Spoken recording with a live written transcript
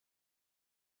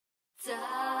残酷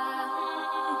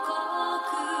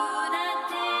な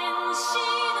天使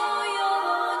のよ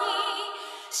うに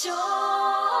少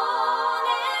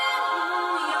年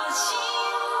よ神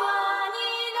話に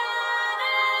な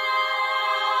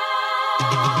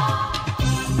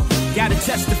れ Gotta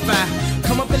testify,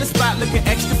 come up in the spot looking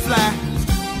extra fly.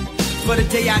 For the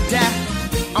day I die,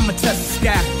 I'ma touch the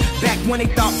sky. Back when they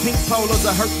thought pink polos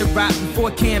would hurt the rock. Before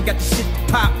Cam got the shit to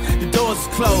pop, the doors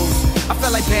closed. I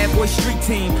felt like bad boy street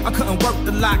team, I couldn't work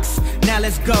the locks. Now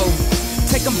let's go,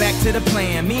 take them back to the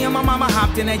plan. Me and my mama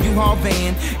hopped in that U-Haul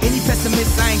van. Any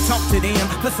pessimists, I ain't talk to them.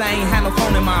 Plus I ain't had no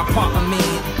phone in my apartment.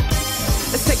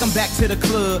 Let's take them back to the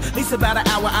club. At least about an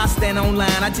hour I stand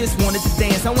online. I just wanted to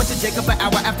dance. I went to Jacob an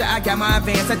hour after I got my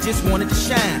advance. I just wanted to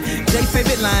shine. Jay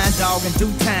favorite line, dog, in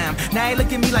due time. Now they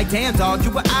look at me like, damn, dog,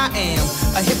 you what I am.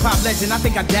 A hip-hop legend, I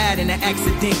think I died in an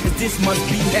accident, cause this must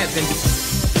be heaven.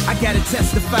 I gotta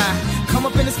testify, come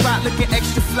up in the spot looking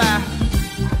extra fly.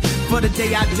 For the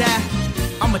day I die,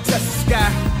 I'ma touch the sky.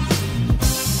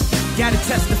 Gotta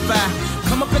testify,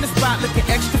 come up in the spot looking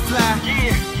extra fly.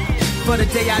 For the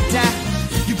day I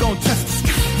die, you gon' touch the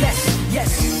sky. Yes,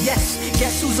 yes, yes.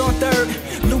 Guess who's on third?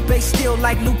 Lupe still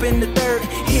like Lupe in the third.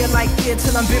 Here like here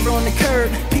till I'm bitter on the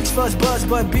curb. Peach fuzz buzz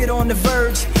but bitter on the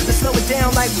verge. Let's slow it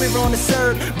down like river on the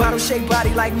serve. Bottle shaped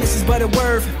body like Mrs.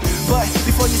 Butterworth. But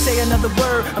before you say another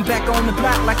word, I'm back on the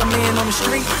block like I'm laying on the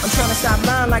street. I'm trying to stop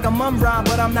lying like I'm Rob,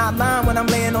 but I'm not lying when I'm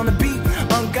laying on the beat.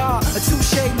 On guard, a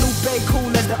touche, Lupe,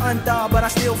 cool as the unthaw, but I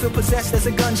still feel possessed as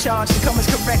a gun charge. To come as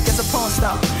correct as a pawn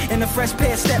star. In a fresh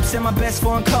pair of steps in my best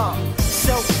foreign car.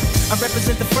 So, I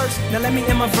represent the first, now let me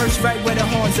end my verse right where the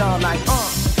horns are like,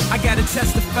 I gotta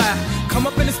testify, come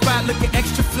up in the spot looking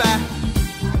extra fly.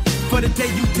 For the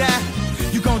day you die,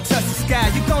 you gon' touch the sky.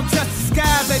 You gon' touch the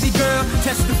sky, baby girl,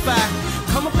 testify.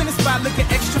 Come up in the spot looking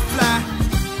extra fly.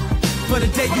 For the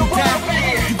day you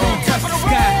die, you gon' touch the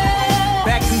sky.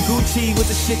 Back in Gucci with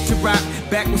the shit to rock.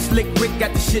 Back with Slick Rick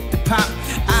got the shit to pop.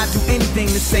 I'd do anything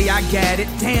to say I got it.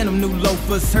 Damn, them new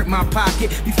loafers hurt my pocket.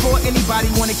 Before anybody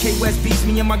wanted K-West beats,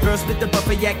 me and my girl split the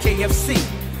buffet at KFC.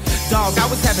 Dog, I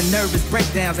was having nervous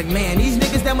breakdowns like, man, these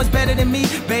niggas that much better than me.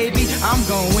 Baby, I'm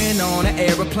going on an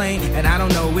aeroplane, and I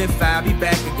don't know if I'll be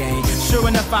back again. Sure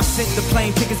enough, I sent the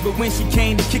plane tickets, but when she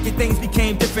came to kick it, things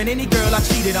became different. Any girl I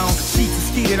cheated on, sheets and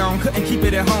skeeted on, couldn't keep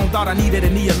it at home, thought I needed a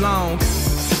knee alone.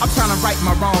 I'm trying to right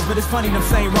my wrongs, but it's funny them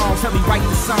same wrongs help me write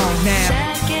the song now.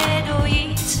 だけど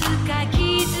いつか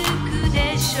気づく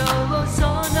でしょうそ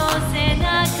の背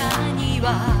中に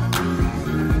は